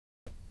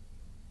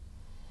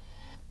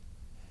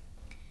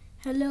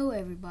Hello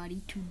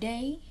everybody,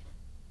 today,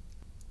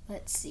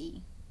 let's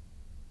see,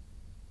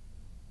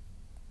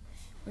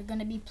 we're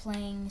gonna be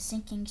playing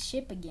Sinking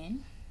Ship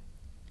again,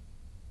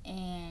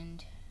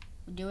 and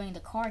we're doing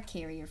the car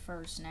carrier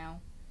first now,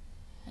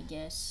 I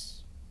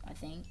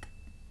think,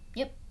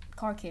 yep,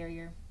 car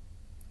carrier.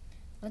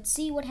 Let's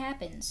see what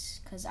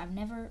happens, cause I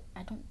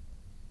don't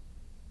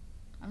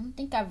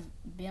think I've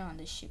been on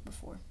this ship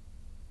before.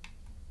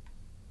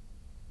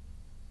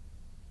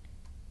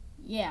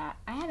 Yeah,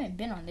 I haven't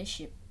been on this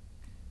ship.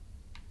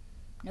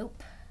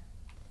 Nope.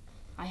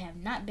 I have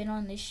not been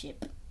on this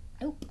ship.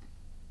 Nope.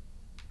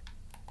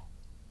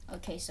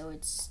 Okay, so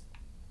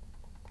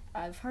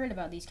I've heard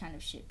about these kind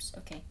of ships.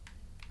 Okay.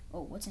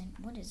 Oh, what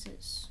is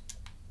this?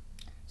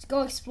 Let's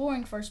go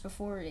exploring first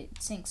before it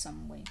sinks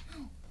some way.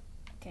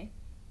 Okay.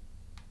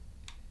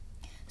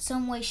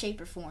 Some way,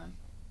 shape, or form.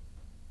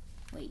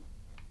 Wait.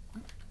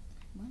 What?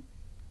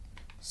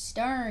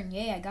 Stern.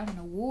 Yeah, I got an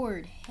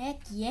award. Heck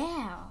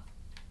yeah.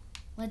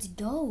 Let's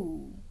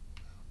go.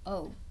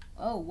 Oh.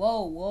 Oh,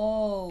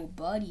 whoa,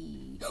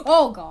 buddy.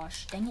 Oh,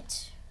 gosh, dang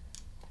it.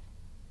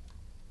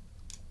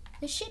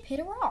 The ship hit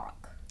a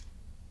rock.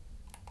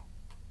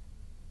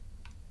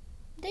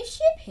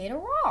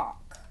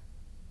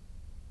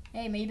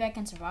 Hey, maybe I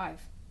can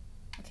survive.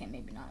 Okay,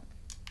 maybe not.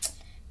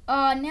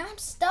 Now I'm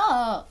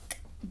stuck.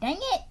 Dang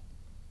it.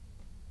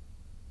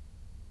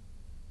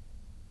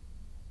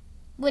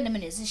 Wait a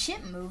minute, is the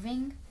ship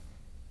moving?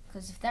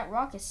 Because if that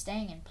rock is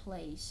staying in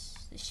place,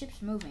 the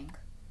ship's moving.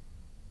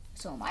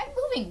 So am I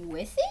moving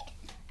with it?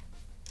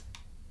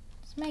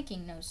 It's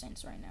making no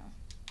sense right now.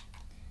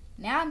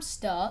 Now I'm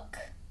stuck.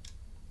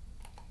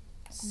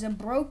 This is a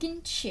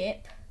broken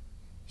ship.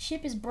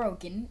 Ship is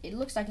broken. It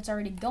looks like it's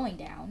already going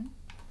down.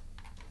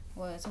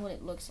 Well, that's what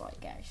it looks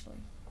like,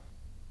 actually.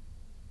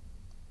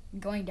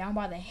 Going down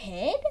by the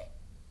head?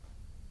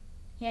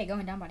 Yeah,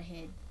 going down by the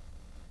head.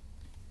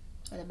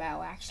 Or the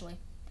bow, actually.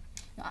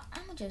 No,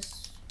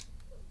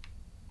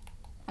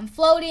 I'm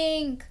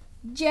floating!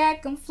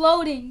 Jack, I'm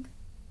floating!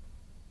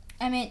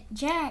 I meant,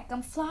 Jack,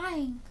 I'm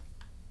flying.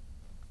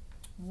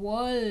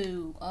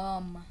 Whoa,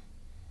 I'm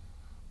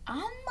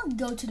gonna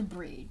go to the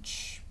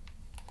bridge.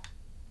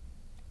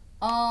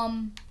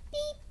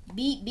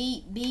 Beep,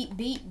 beep, beep,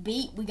 beep,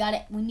 beep. We got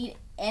it. We need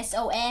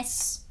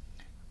SOS.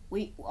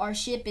 Our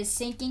ship is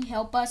sinking.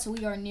 Help us.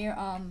 We are near,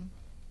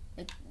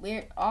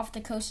 we're off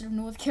the coast of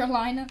North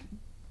Carolina.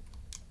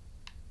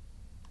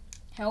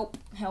 Help,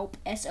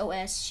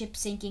 SOS. Ship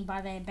sinking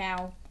by the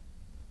bow.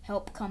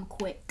 Help, come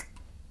quick.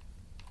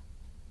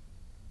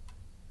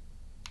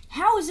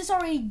 How is this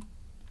already?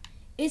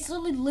 It's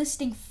literally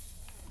listing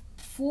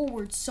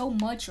forward so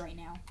much right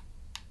now.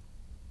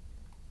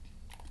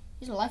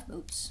 These are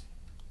lifeboats.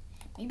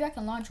 Maybe I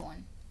can launch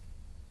one.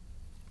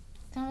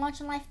 Can I launch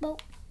a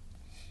lifeboat?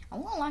 I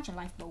want to launch a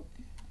lifeboat.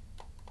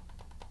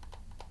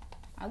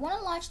 I want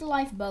to launch the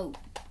lifeboat.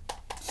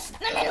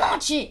 Let me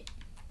launch it!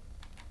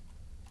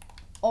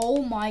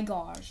 Oh my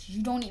gosh.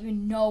 You don't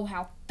even know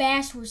how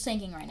fast we're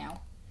sinking right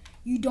now.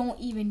 You don't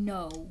even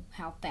know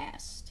how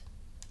fast.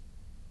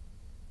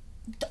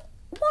 The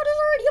water's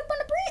already up on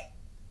the bridge.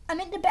 I'm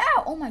in the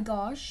bow. Oh my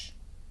gosh.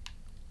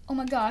 Oh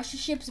my gosh, the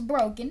ship's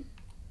broken.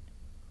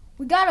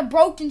 We got a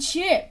broken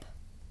ship.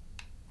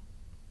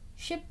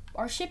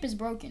 Our ship is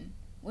broken.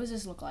 What does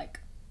this look like?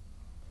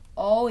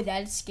 Oh,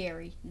 that is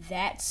scary.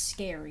 That's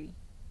scary.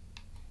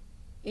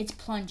 It's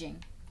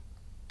plunging.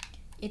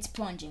 It's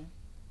plunging.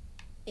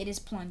 It is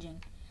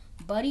plunging.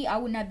 Buddy, I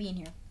would not be in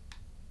here.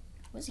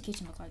 What does the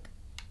kitchen look like?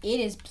 It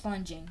is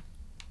plunging.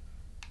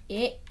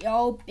 It's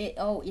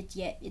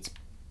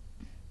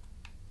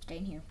stay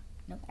in here.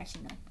 Nope,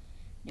 actually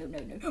no.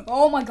 No.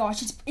 Oh my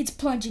gosh, it's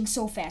plunging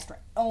so fast right.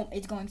 Oh,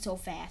 it's going so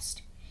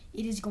fast.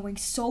 It is going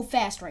so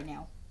fast right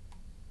now. Oh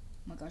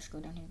my gosh, go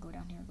down here.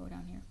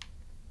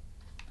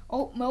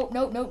 Oh, no.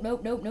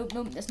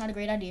 That's not a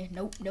great idea.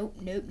 Nope.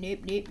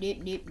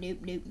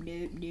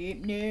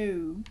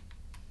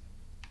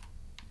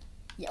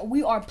 Yeah,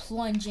 we are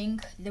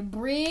plunging. The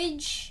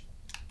bridge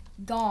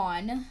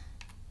gone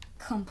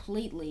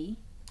completely.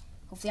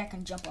 Hopefully I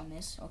can jump on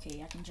this.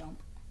 Okay, I can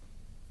jump.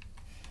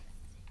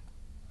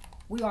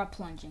 We are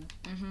plunging.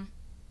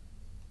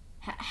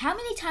 How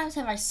many times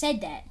have I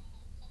said that?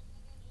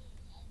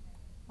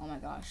 Oh my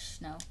gosh,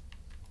 no.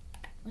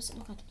 What does it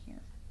look like in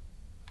here?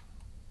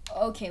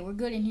 Okay, we're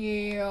good in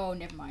here. Oh,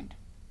 never mind.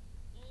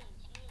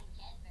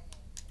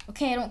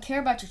 Okay, I don't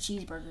care about your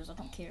cheeseburgers. I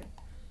don't care.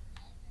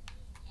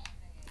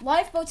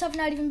 Lifeboats have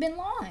not even been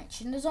launched,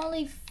 and there's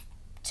only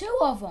 2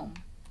 of them.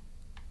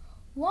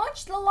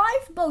 Launch the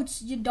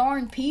lifeboats, you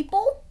darn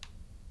people.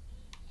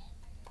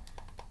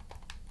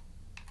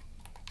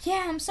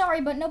 Yeah, I'm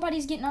sorry, but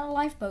nobody's getting on a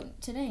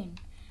lifeboat today.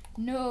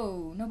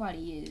 No,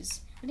 nobody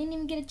is. I didn't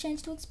even get a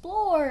chance to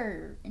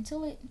explore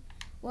until it...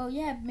 Well,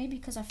 yeah, maybe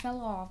because I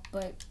fell off,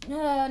 but...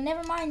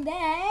 never mind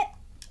that.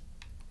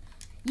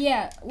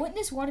 Yeah, wouldn't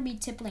this water be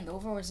tippling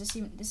over, or is this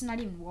is not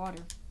even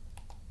water?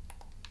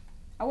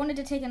 I wanted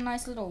to take a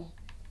nice little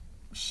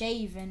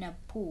shave in a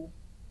pool.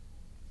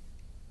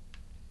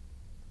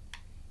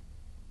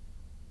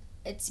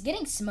 It's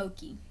getting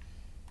smoky.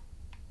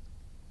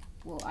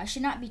 Well, I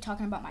should not be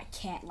talking about my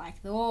cat like,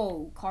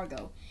 oh,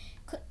 cargo.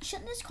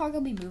 Shouldn't this cargo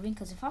be moving?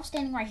 Because if I was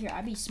standing right here,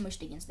 I'd be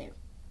smushed against there.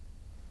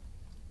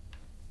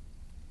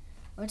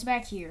 What's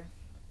back here?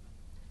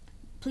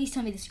 Please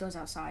tell me this goes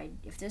outside.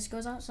 If this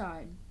goes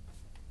outside.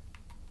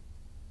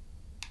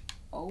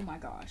 Oh my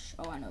gosh.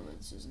 Oh, I know what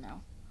this is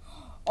now.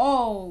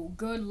 Oh,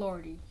 good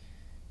lordy.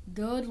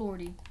 Good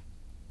lordy.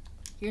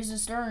 Here's the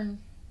stern.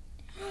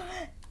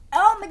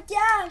 Oh my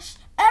gosh.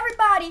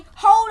 Everybody,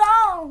 hold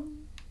on.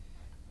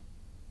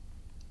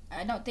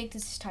 I don't think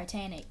this is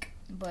Titanic,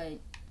 but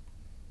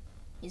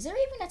is there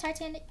even a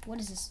Titanic? What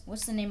is this?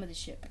 What's the name of the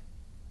ship?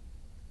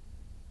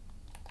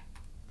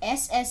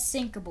 SS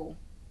Sinkable.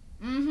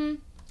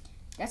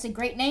 That's a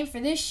great name for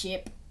this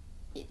ship,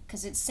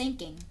 because it's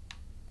sinking.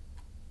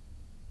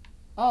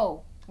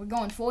 Oh, we're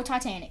going full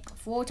Titanic.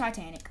 Full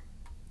Titanic.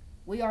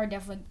 We are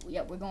definitely,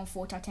 yep, we're going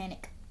full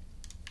Titanic.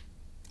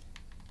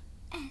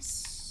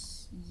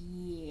 S.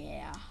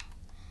 Yeah.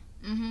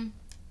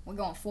 We're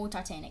going full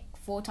Titanic.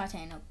 Full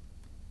Titanic.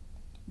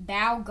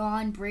 Bow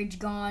gone, bridge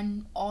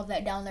gone, all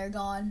that down there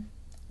gone.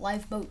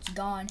 Lifeboat's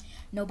gone.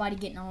 Nobody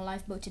getting on a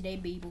lifeboat today,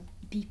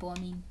 people, I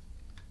mean,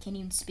 can't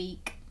even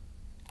speak.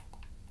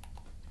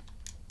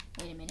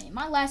 Wait a minute.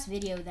 My last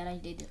video that I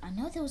did, I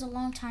know that was a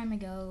long time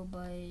ago,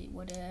 but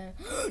whatever.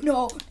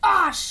 No!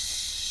 Ah!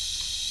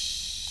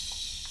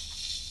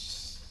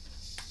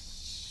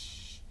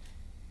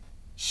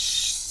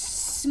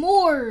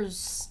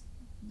 S'mores!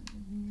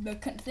 I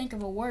couldn't think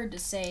of a word to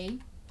say,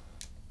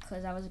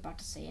 because I was about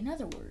to say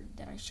another word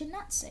that I should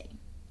not say.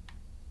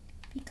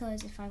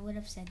 Because if I would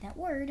have said that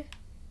word,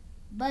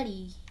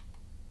 Buddy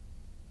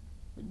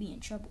would be in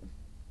trouble.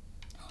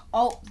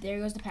 Oh, there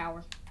goes the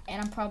power.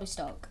 And I'm probably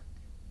stuck.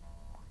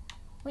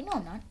 Wait, no,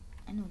 I'm not.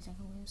 I know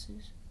exactly what this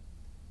is.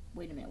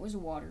 Wait a minute, where's the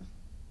water?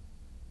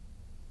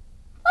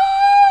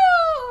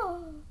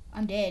 Oh!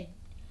 I'm dead.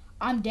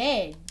 I'm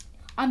dead.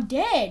 I'm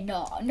dead.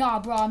 No,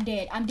 bro, I'm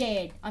dead. I'm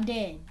dead. I'm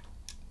dead.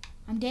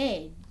 I'm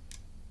dead.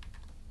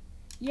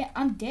 Yeah,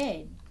 I'm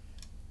dead.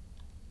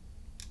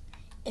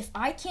 If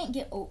I can't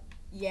get... Oh,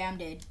 yeah, I'm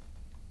dead.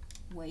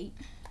 Wait.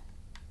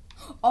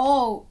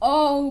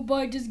 Oh, but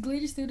I just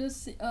glitched through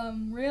this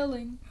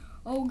railing.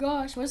 Oh,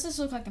 gosh. What does this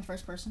look like in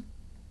first person?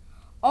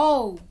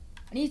 Oh,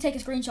 I need to take a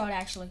screenshot,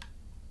 actually.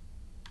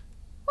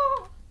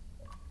 Oh.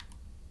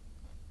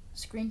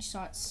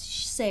 Screenshot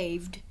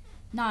saved.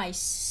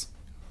 Nice.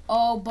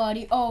 Oh,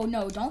 buddy. Oh,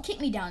 no, don't kick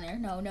me down there.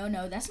 No.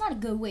 That's not a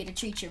good way to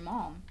treat your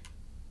mom.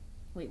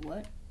 Wait,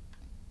 what?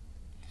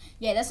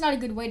 Yeah, that's not a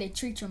good way to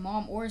treat your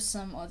mom or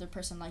some other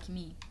person like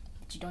me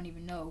that you don't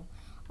even know.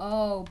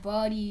 Oh,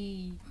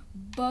 buddy.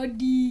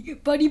 Buddy.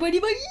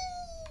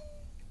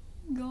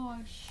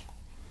 Gosh.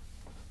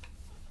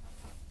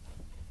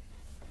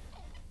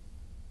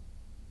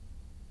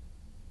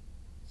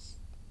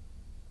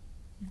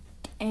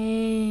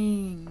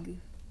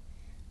 Dang.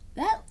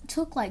 That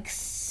took like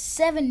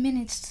 7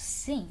 minutes to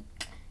sink.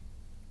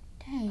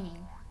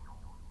 Dang.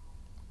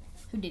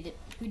 Who did it?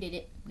 Who did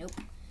it? Nope.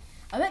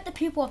 I bet the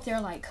people up there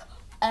are like,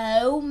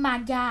 oh my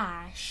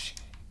gosh.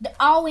 They're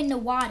all in the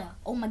water.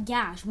 Oh my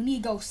gosh. We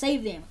need to go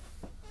save them.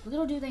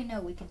 Little do they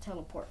know we can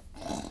teleport.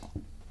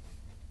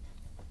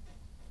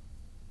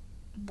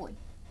 Boy.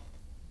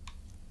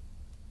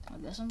 I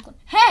guess I'm going.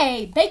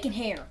 Hey! Bacon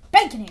hair!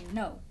 Bacon hair!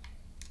 No.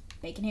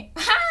 Bacon hair.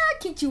 Ha!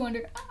 Kicked you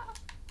under. Ah.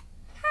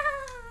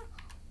 Ha!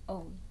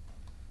 Oh.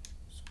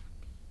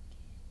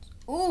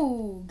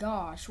 Ooh,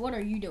 gosh. What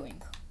are you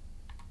doing?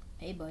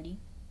 Hey, buddy.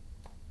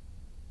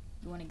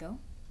 You want to go?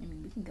 I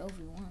mean, we can go if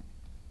we want.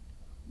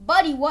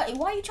 Buddy, what?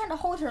 Why are you trying to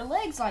hold her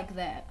legs like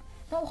that?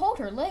 Don't hold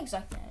her legs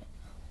like that.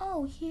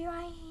 Oh, here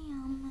I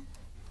am.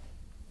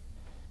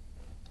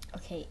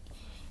 Okay.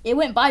 It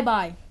went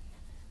bye-bye.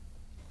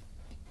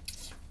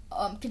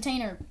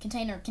 Container.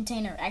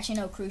 Actually,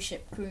 no, cruise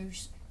ship.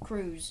 Cruise.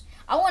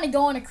 I want to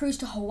go on a cruise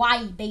to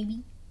Hawaii,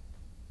 baby.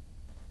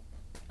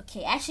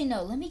 Okay, actually,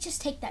 no. Let me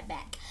just take that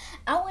back.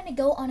 I want to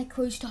go on a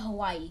cruise to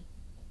Hawaii.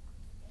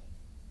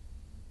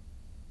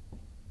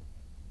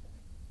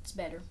 It's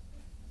better.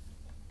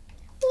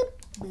 Boop,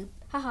 boop,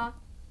 haha.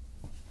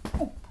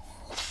 Oh.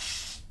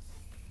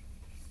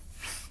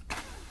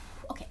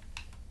 Okay.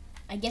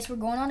 I guess we're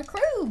going on a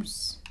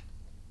cruise.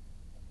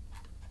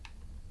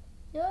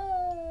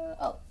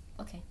 Oh,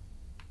 okay.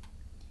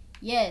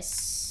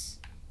 Yes.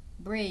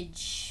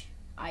 Bridge.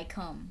 I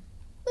come.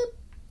 Boop.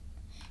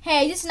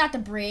 Hey, this is not the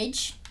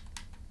bridge.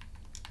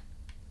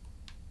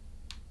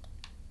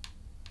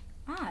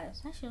 Ah,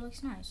 this actually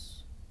looks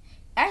nice.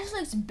 Actually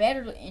looks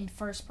better in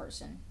first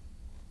person.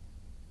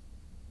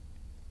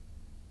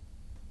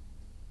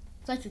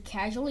 It's like you're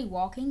casually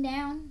walking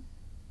down.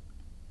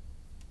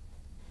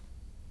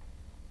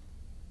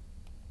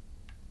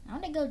 I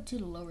want to go to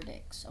the lower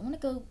decks. I want to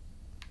go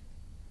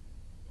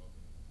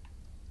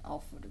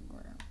off of the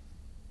ground.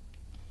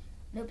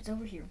 Nope, it's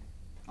over here.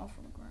 Off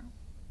of the ground.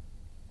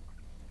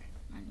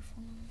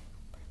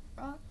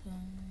 94.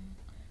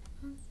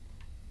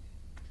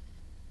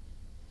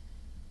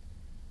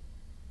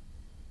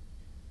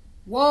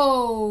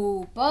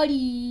 Whoa,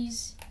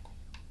 buddies.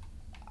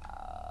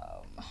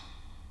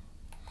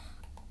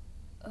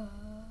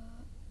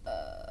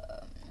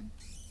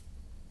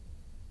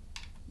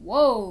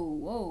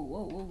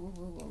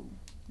 Whoa.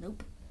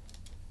 Nope.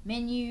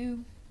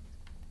 Menu.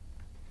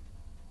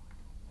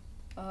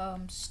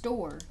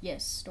 Store.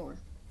 Yes, store.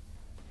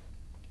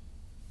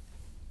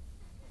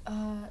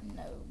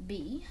 No.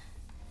 B.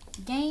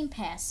 Game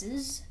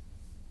passes.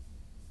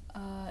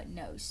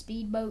 No.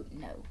 Speedboat.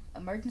 No.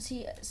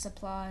 Emergency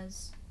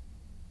supplies.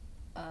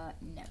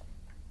 No.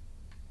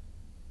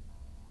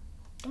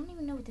 Don't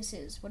even know what this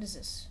is. What is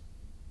this?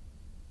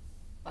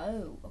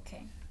 Oh,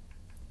 okay.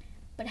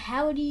 But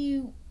how do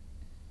you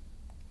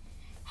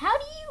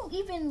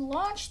even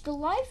launch the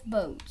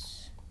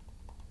lifeboats?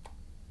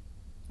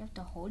 You have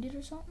to hold it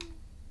or something?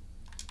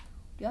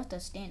 You have to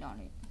stand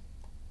on it.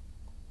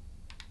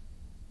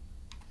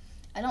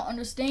 I don't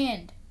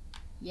understand.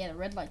 Yeah, the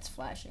red light's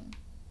flashing.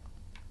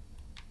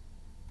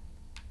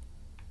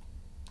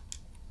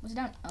 What's it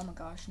down? Oh my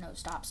gosh, no,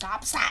 stop.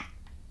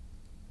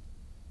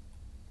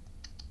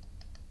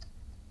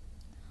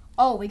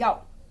 Oh, we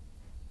got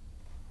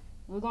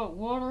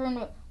water in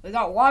the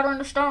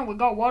stern.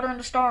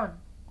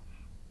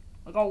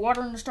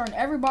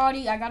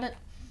 Everybody, I gotta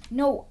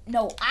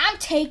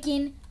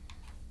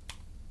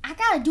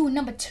do a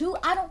number 2.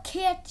 I don't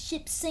care if the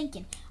ship's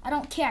sinking. I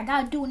don't care. I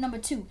gotta do a number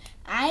 2.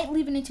 I ain't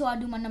leaving until I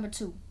do my number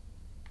 2.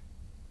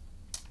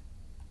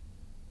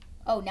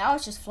 Oh, now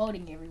it's just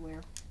floating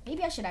everywhere.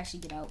 Maybe I should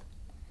actually get out.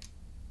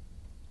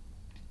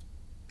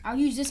 I'll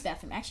use this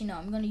bathroom. Actually, no,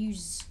 I'm gonna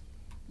use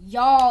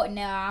y'all.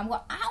 Nah,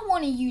 I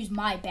want to use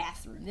my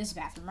bathroom. This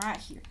bathroom right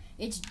here.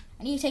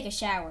 I need to take a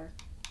shower.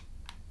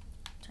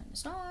 Turn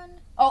this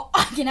on. Oh,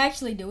 I can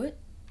actually do it.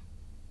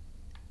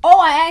 Oh,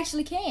 I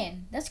actually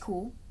can. That's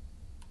cool.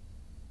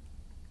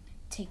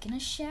 Taking a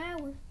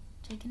shower.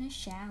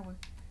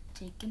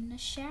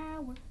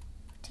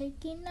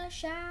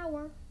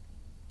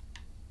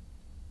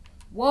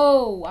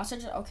 Whoa,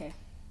 okay.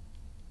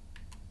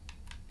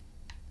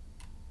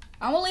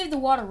 I'm gonna leave the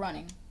water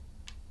running.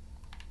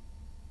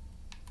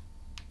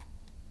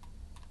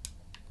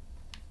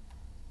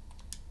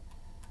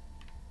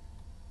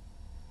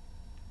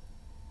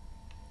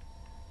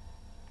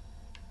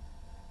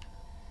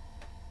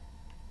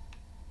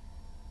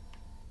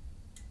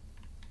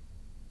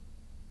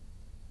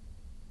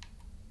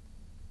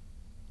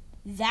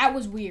 That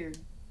was weird.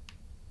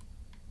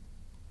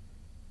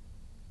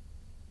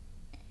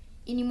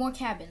 Any more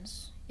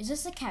cabins? Is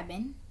this a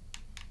cabin?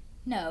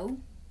 No.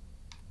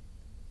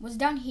 What's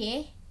down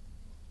here?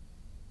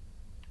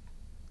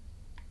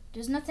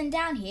 There's nothing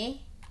down here.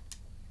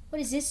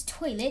 What is this?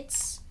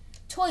 Toilets?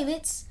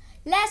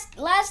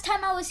 Last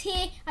time I was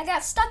here, I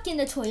got stuck in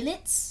the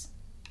toilets.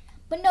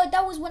 But no,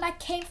 that was when I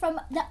came from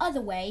the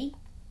other way.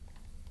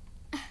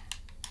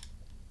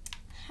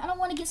 I don't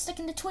want to get stuck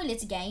in the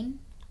toilets again.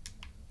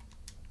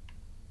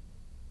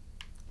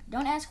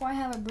 Don't ask why I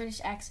have a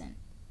British accent.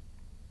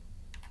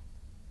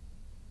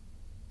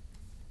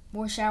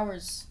 More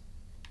showers,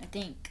 I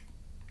think.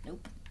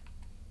 Nope.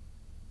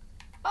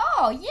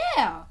 Oh,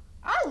 yeah.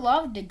 I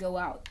love to go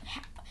out.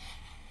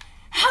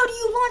 How do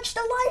you launch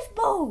the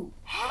lifeboat?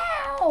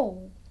 How?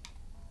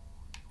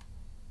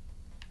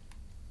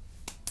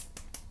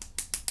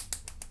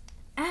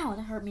 Ow,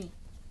 that hurt me.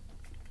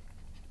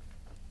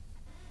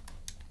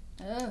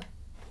 Ugh.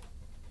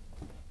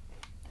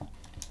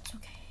 It's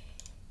okay.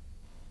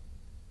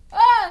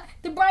 Ah,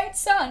 the bright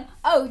sun.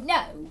 Oh,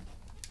 no.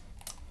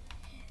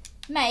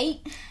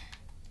 Mate,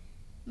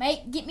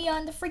 get me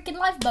on the freaking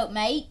lifeboat,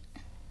 mate.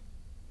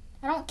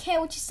 I don't care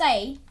what you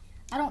say.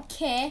 I don't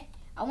care.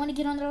 I want to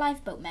get on the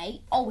lifeboat,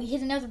 mate. Oh, we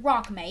hit another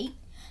rock, mate.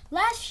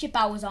 Last ship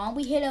I was on,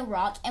 we hit a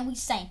rock and we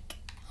sank.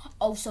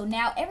 Oh, so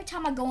now every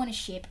time I go on a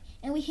ship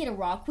and we hit a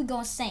rock, we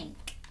gonna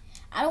sink.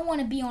 I don't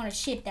want to be on a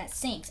ship that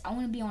sinks. I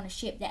want to be on a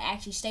ship that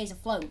actually stays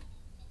afloat.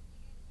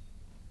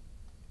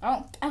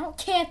 I don't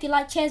care if you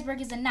like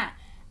cheeseburgers or not.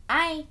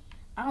 I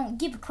don't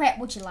give a crap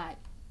what you like.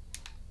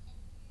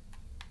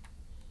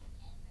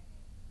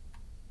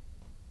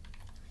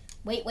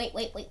 Wait for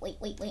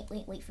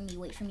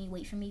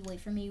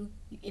me.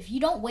 If you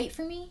don't wait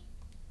for me.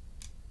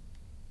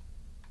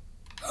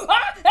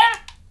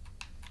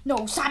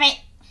 No, stop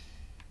it.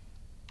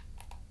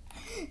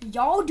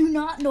 Y'all do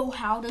not know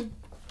how to.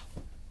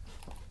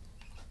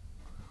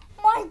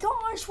 My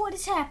gosh, what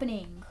is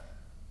happening?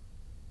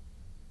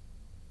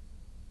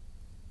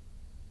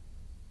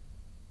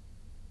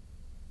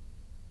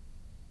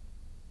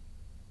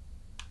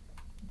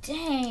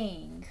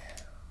 Dang.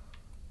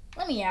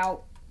 Let me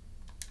out.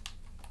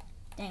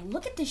 Dang,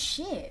 look at this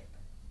ship.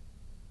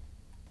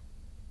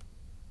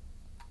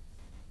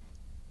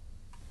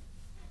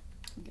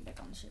 I'll get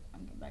back on the ship.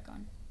 I'm getting back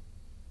on.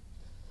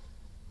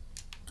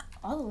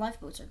 All the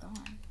lifeboats are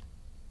gone.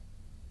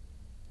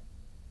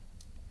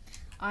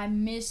 I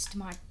missed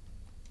my...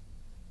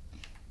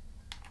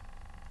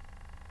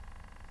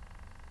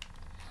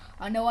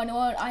 I know.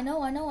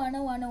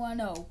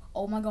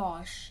 Oh my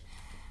gosh.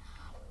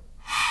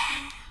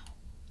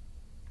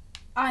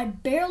 I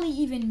barely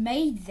even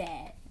made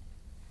that.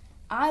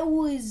 I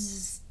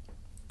was...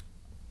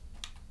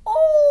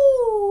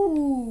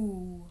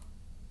 Oh!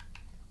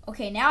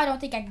 Okay, now I don't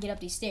think I can get up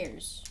these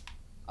stairs.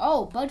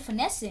 Oh, Bud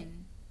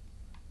finessing.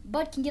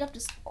 Bud can get up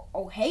this...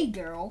 Oh, hey,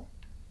 girl.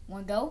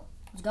 Wanna go?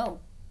 Let's go.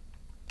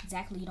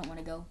 Exactly, you don't want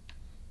to go.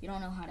 You don't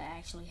know how to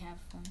actually have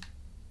fun.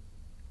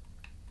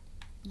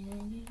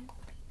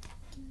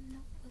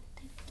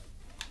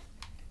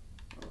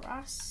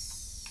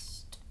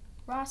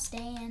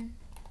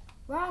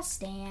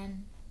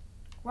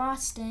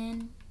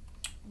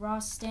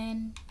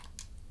 Rostan.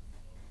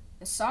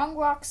 The song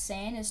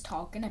Roxanne is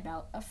talking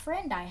about a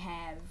friend I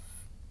have.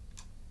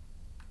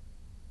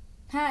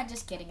 Ha,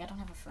 just kidding. I don't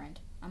have a friend.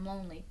 I'm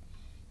lonely.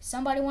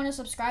 Somebody want to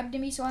subscribe to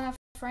me so I have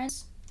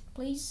friends,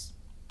 please?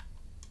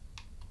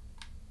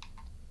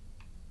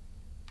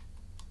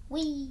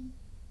 Wee.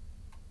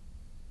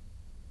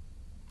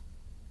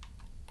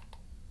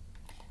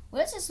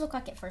 What does this look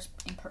like at first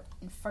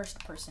in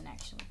first person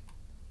actually?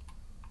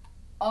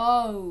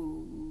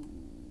 Oh.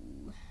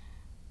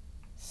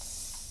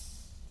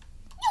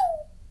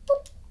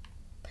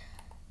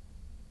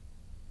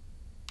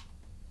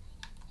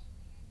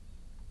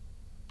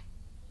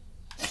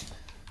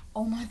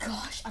 Oh my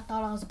gosh, I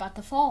thought I was about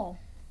to fall.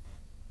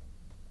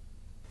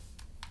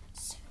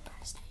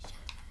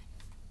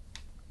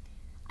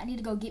 I need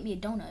to go get me a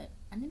donut.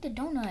 I need a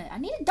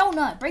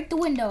donut. Break the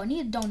window. I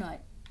need a donut.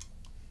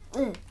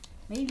 Ugh.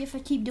 Maybe if I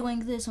keep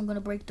doing this, I'm going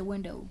to break the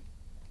window.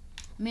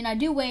 I mean, I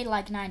do weigh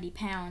like 90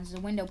 pounds. The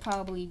window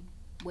probably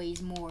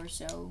weighs more,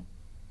 so...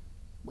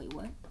 Wait,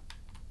 what?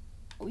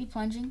 Are we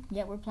plunging?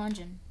 Yeah, we're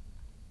plunging.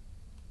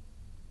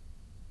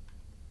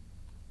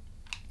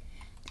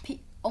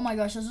 Oh my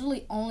gosh, there's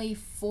really only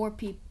 4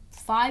 people.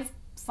 5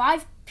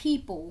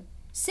 people.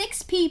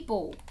 6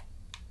 people.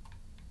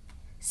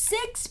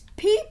 6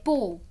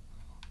 people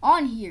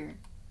on here.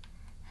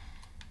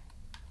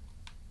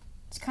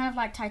 It's kind of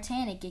like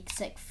Titanic,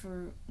 except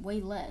for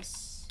way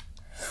less.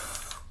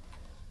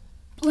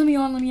 Let me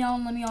on. If you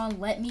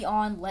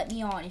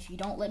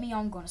don't let me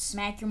on, I'm gonna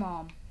smack your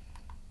mom.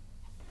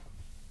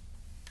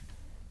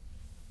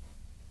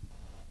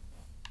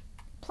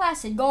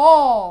 Placid,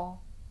 go!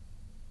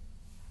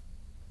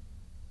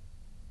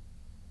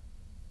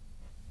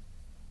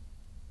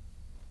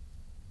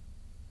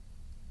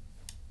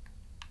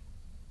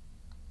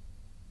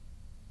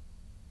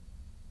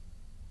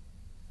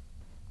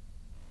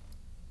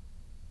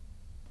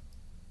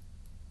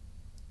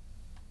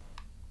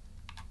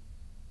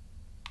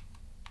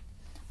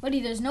 Buddy,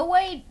 there's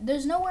nowhere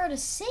to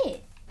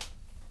sit.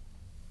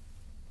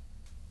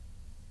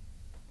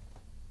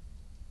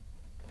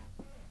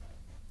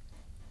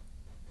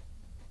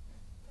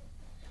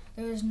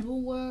 There's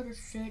nowhere to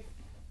sit.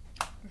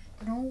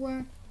 There's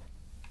nowhere.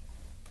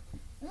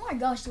 Oh my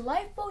gosh, the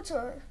lifeboats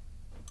are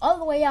all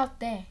the way out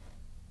there.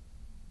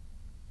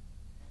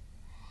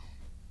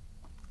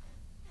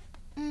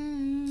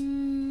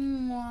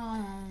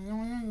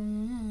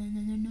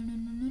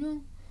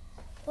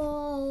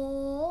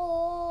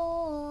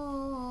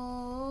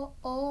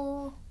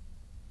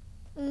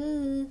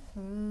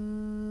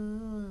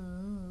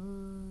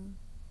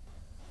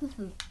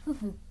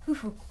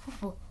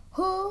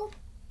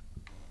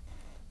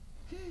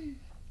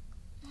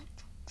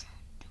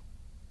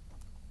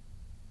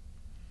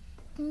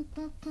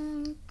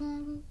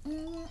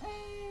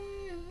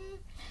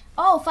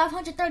 Oh,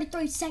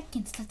 533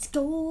 seconds. Let's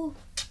go.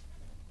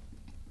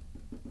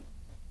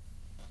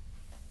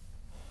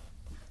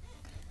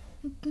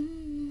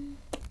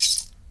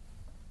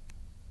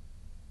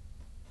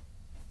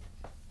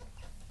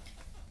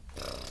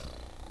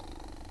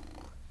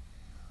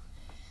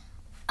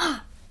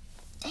 Ah,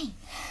 dang.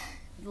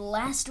 The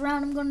last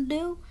round I'm gonna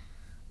do,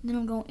 then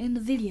I'm gonna end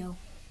the video.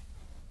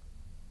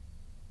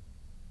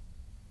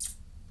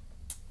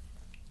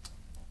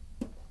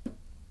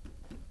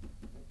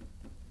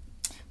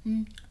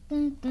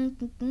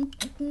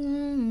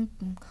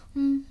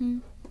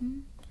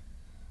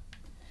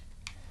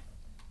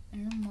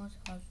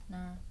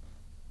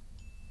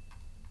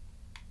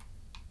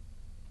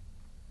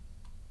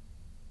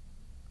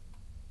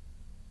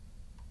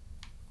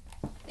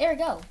 There we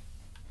go.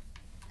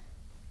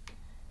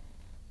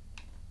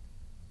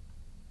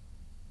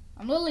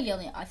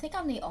 I think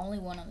I'm the only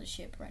one on the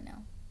ship right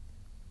now.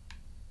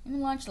 Let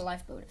me launch the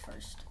lifeboat at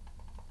first.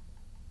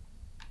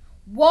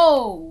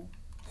 Whoa!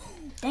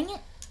 Dang it.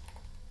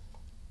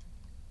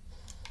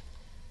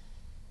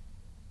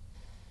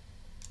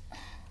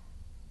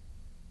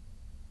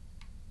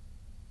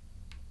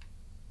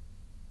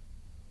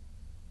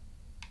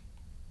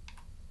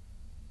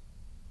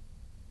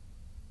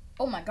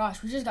 Oh my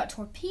gosh, we just got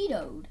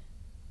torpedoed.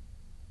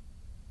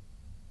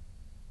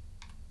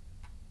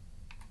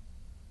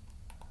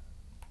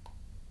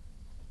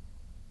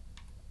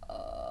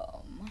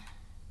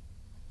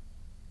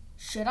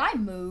 Should I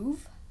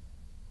move?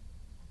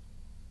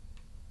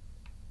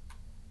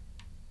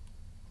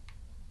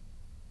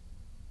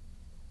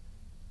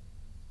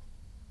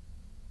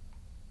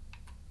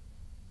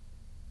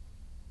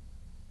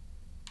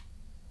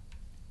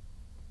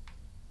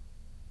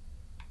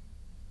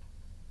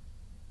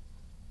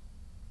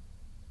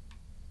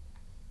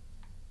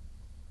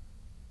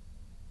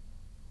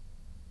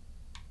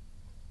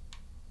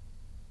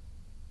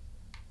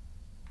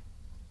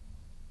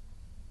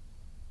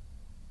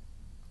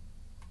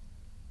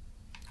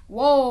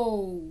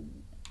 Whoa.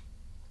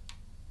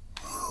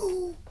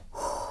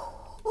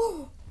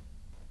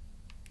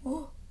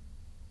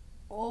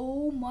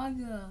 Oh my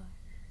god.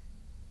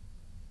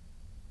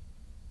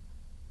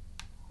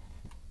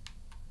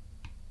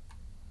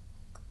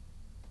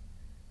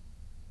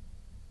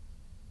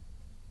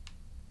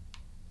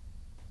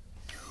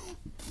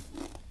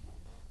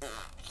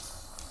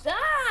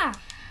 Ah!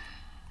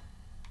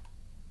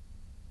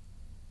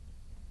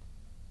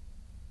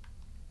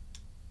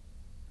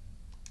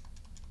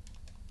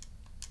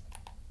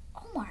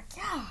 Oh my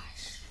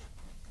gosh.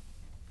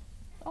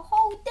 The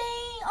whole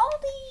thing, all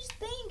these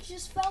things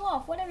just fell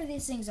off, whatever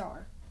these things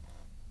are.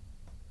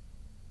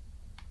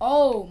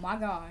 Oh my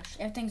gosh,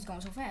 everything's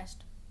going so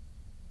fast.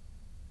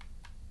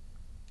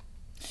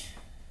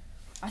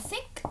 I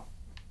think,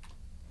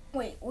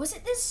 wait, was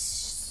it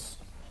this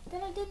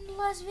that I did in the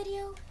last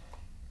video?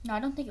 No, I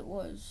don't think it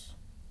was.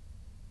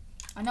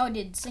 I know I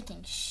did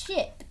sinking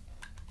ship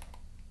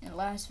in the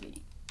last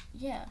video.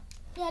 Yeah,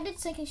 I did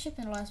sinking ship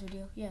in the last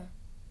video, yeah.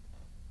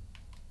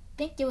 I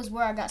think it was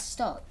where I got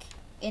stuck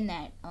in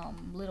that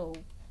little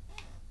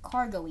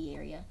cargo-y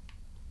area.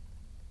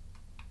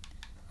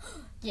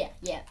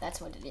 Yeah,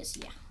 that's what it is.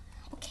 Yeah.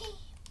 Okay.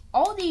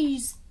 All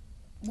these,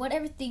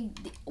 whatever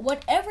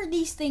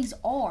these things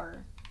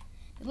are,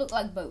 they look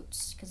like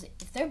boats. Because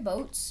if they're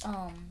boats,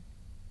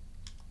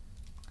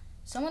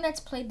 someone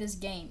that's played this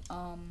game,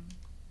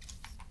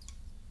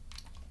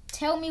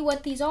 tell me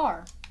what these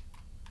are.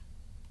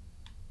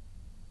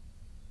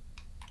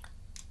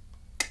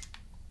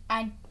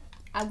 I'm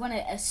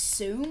gonna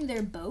assume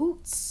they're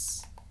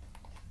boats,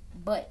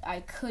 but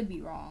I could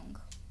be wrong.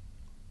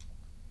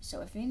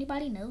 So if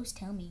anybody knows,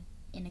 tell me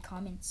in the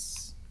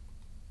comments.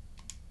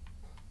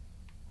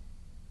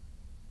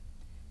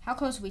 How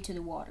close are we to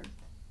the water?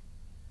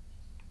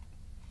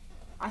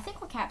 I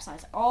think we're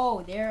capsized.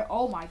 Oh, there.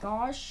 Oh my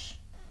gosh.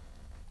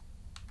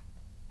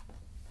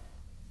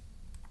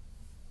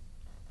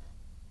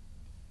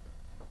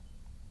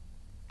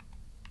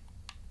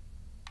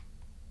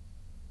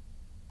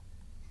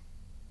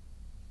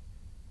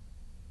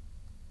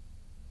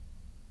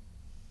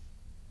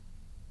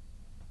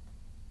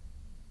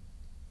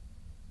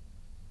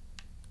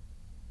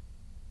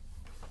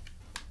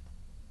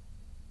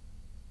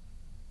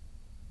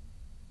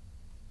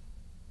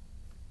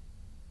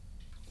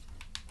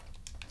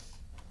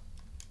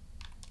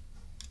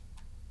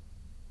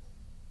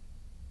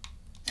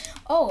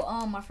 Oh,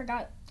 I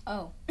forgot.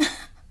 Oh,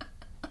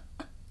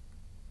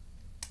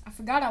 I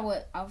forgot I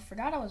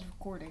was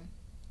recording.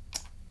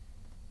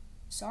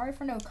 Sorry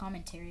for no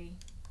commentary.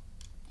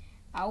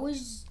 I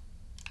was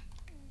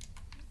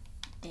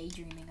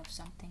daydreaming of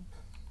something.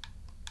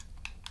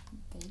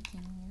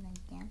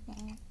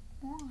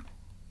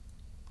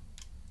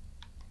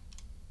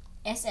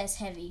 SS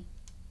Heavy.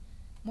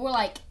 More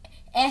like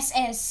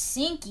SS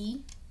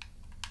Sinky.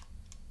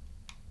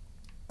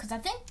 Because I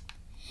think...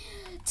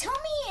 Tell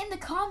me in the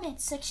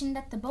comments section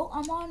that the boat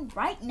I'm on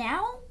right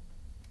now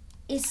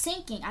is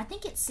sinking. I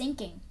think it's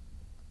sinking.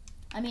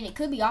 I mean, it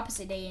could be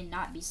opposite day and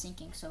not be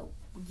sinking, so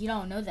you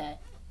don't know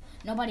that.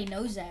 Nobody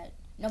knows that.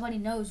 Nobody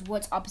knows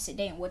what's opposite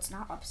day and what's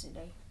not opposite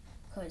day.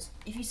 Because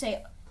if you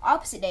say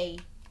opposite day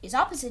is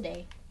opposite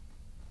day,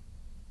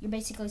 you're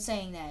basically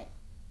saying that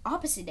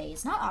opposite day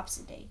is not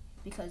opposite day,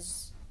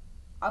 because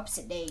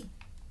opposite day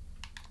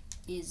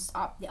is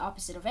the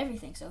opposite of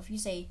everything. So if you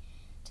say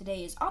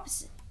today is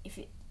opposite,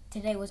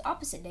 today was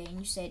opposite day and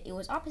you said it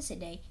was opposite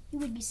day, you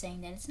would be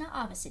saying that it's not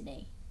opposite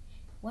day.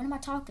 What am I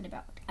talking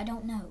about? I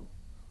don't know.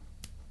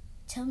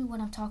 Tell me what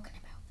I'm talking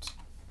about.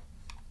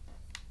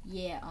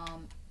 Yeah,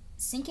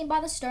 sinking by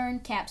the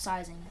stern,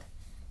 capsizing.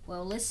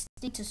 Well, let's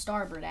stick to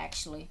starboard,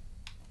 actually.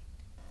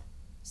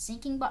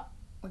 Sinking by...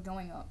 We're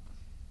going up.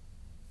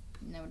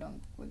 No,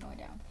 we're going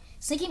down.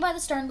 Sinking by the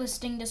stern,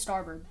 listing to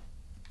starboard.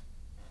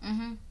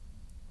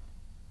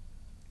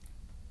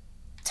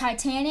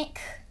 Titanic...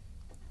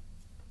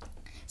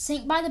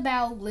 Sink by the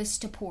bow,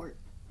 list to port.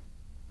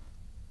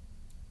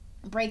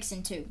 Breaks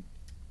in two.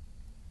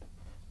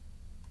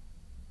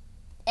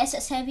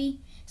 SS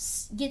Heavy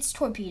gets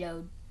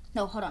torpedoed.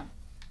 No, hold on.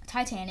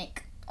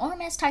 Titanic.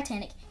 RMS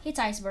Titanic hits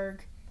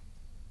iceberg.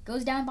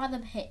 Goes down by the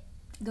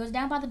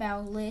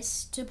bow,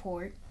 list to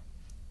port.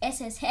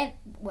 SS Heavy,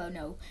 well,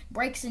 no,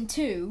 breaks in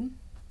two.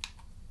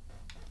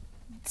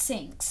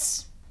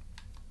 Sinks.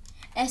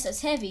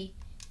 SS Heavy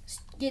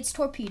gets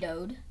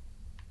torpedoed.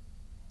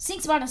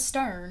 Sinks by the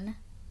stern.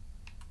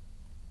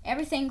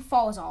 Everything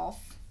falls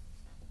off.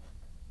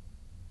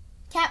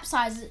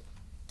 Capsizes.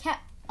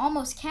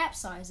 Almost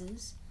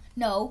capsizes.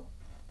 No.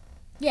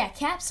 Yeah,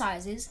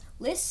 capsizes.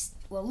 List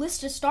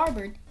to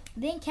starboard.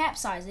 Then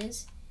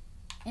capsizes.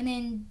 And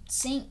then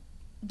sink.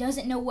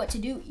 Doesn't know what to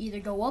do. Either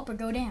go up or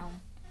go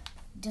down.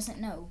 Doesn't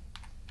know.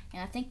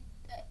 And I think...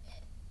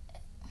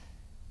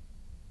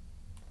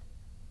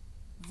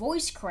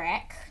 voice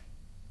crack.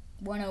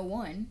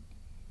 101.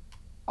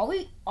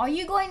 Are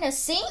you going to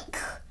sink?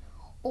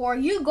 Or are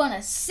you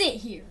gonna sit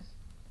here?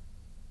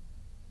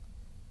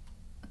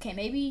 Okay,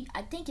 maybe,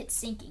 I think it's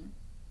sinking.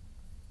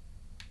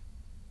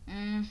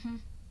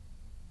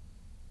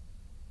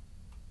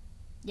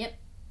 Yep.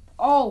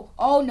 Oh,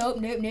 nope.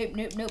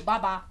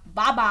 Bye.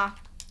 Bye.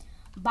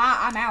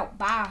 I'm out.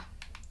 Bye.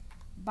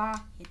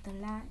 Hit the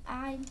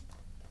line.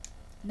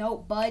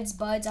 Nope, buds,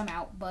 I'm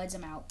out.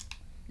 I'm out.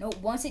 Nope,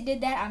 once it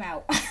did that, I'm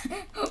out.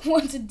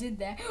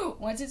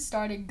 Once it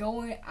started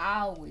going,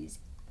 I was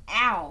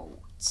out.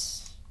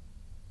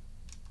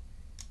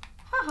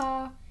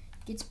 Haha.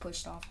 Gets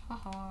pushed off.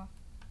 Haha.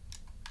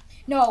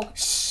 No,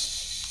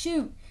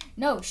 shoot.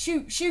 No,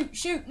 shoot.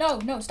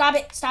 No, stop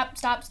it. Stop.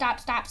 Stop.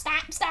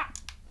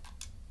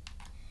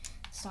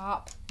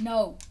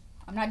 No.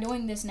 I'm not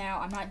doing this now.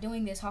 I'm not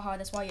doing this. Haha,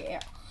 that's why you're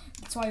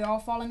all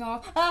falling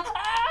off.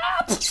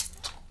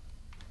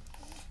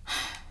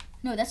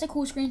 No, that's a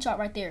cool screenshot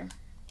right there.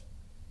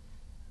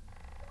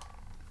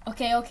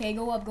 Okay,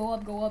 go up. Go.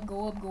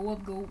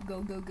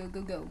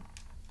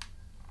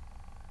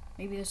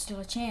 Maybe there's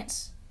still a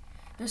chance.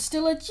 No,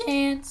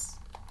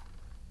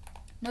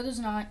 there's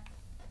not.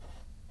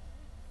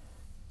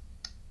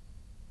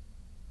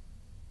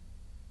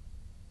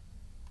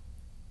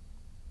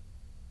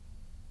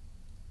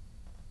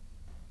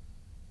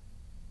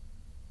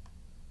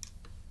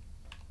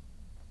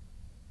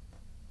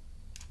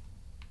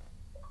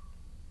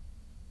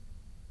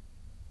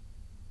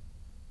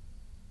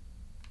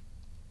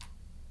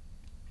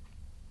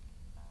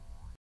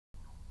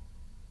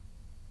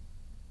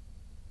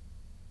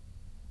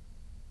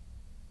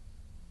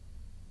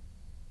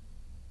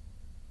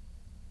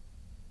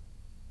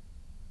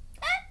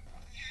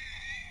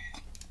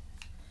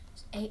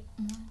 Eight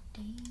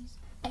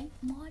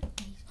more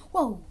days.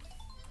 Whoa!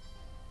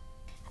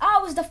 I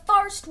was the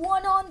first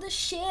one on the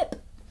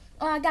ship.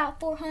 I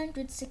got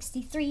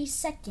 463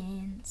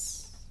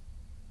 seconds.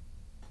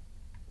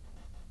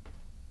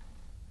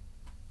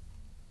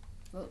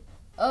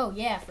 Oh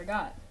yeah, I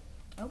forgot.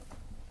 Oh,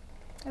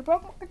 I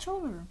broke my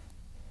controller.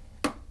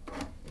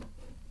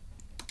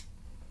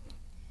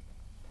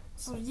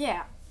 So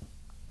yeah,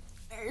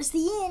 there's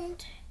the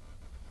end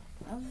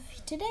of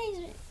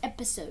today's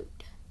episode.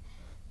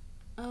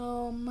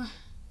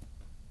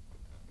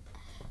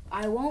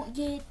 I won't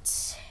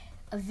get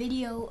a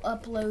video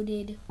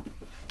uploaded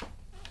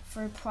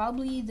for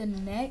probably the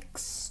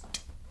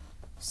next,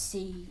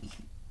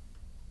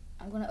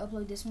 I'm gonna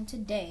upload this one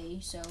today,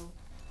 so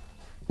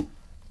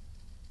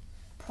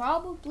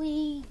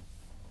probably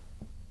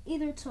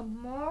either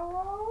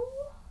tomorrow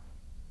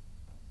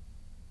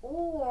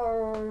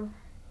or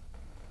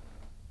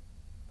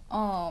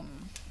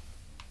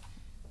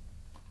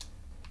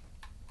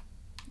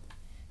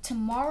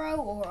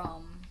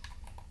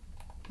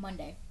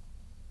Monday.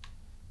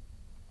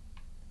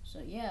 So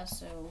yeah,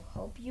 so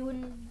hope you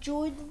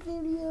enjoyed the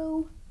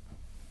video.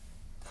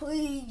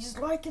 Please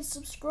like and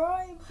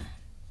subscribe.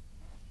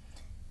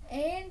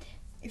 And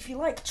if you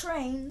like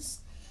trains,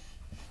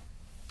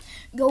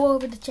 go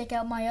over to check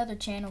out my other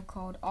channel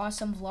called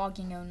Awesome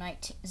Vlogging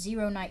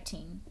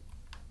 019.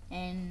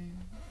 And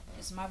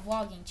it's my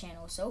vlogging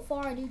channel. So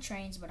far I do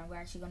trains, but I'm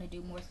actually going to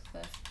do more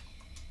stuff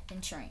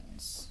than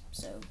trains.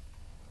 So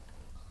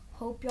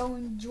hope y'all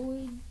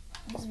enjoyed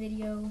this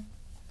video.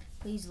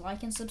 Please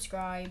like and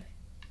subscribe.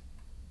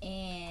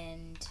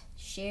 And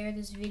share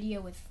this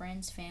video with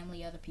friends,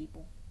 family, other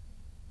people.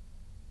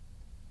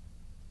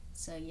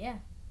 So yeah.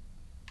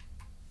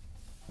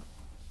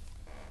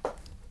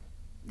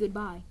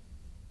 Goodbye.